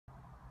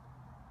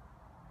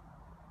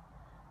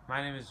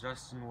My name is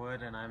Justin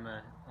Wood, and I'm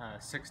a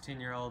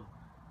 16-year-old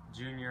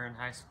junior in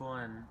high school,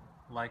 and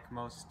like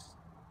most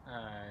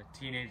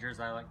teenagers,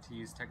 I like to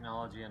use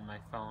technology on my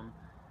phone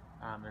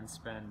and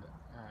spend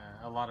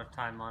a lot of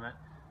time on it.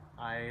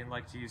 I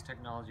like to use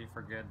technology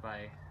for good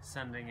by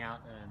sending out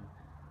an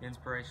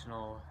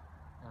inspirational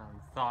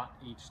thought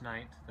each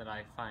night that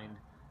I find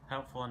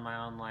helpful in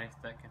my own life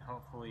that can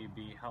hopefully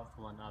be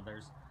helpful in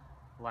others'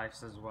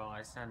 lives as well.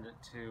 I send it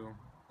to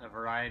a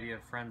variety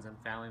of friends and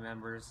family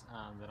members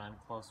that I'm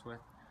close with,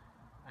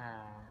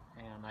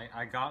 and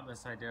I got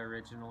this idea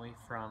originally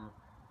from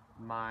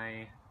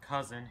my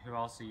cousin, who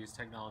also used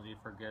technology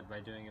for good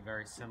by doing a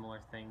very similar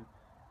thing,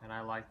 and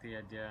I liked the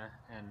idea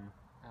and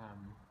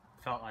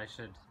felt I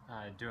should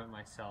do it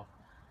myself.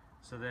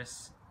 So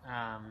this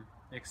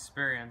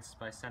experience,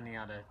 by sending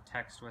out a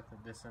text with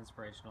this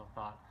inspirational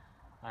thought,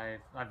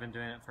 I've been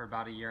doing it for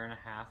about a year and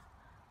a half,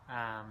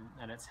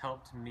 and it's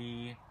helped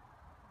me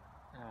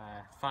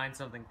find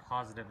something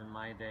positive in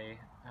my day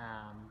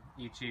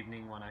each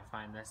evening when I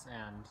find this,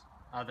 and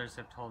others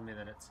have told me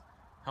that it's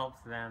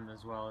helped them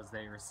as well as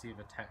they receive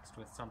a text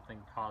with something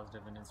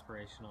positive and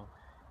inspirational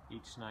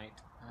each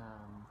night.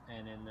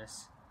 And in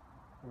this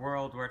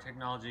world where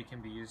technology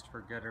can be used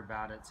for good or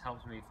bad, it's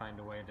helped me find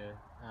a way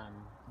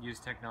to use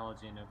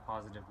technology in a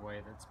positive way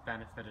that's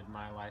benefited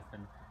my life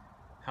and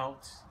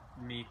helped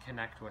me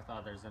connect with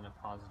others in a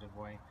positive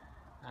way.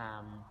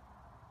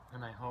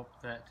 And I hope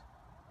that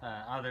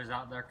others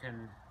out there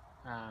can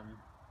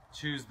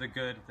choose the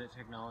good that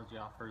technology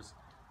offers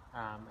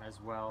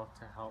as well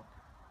to help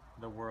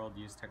the world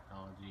use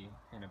technology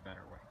in a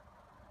better way.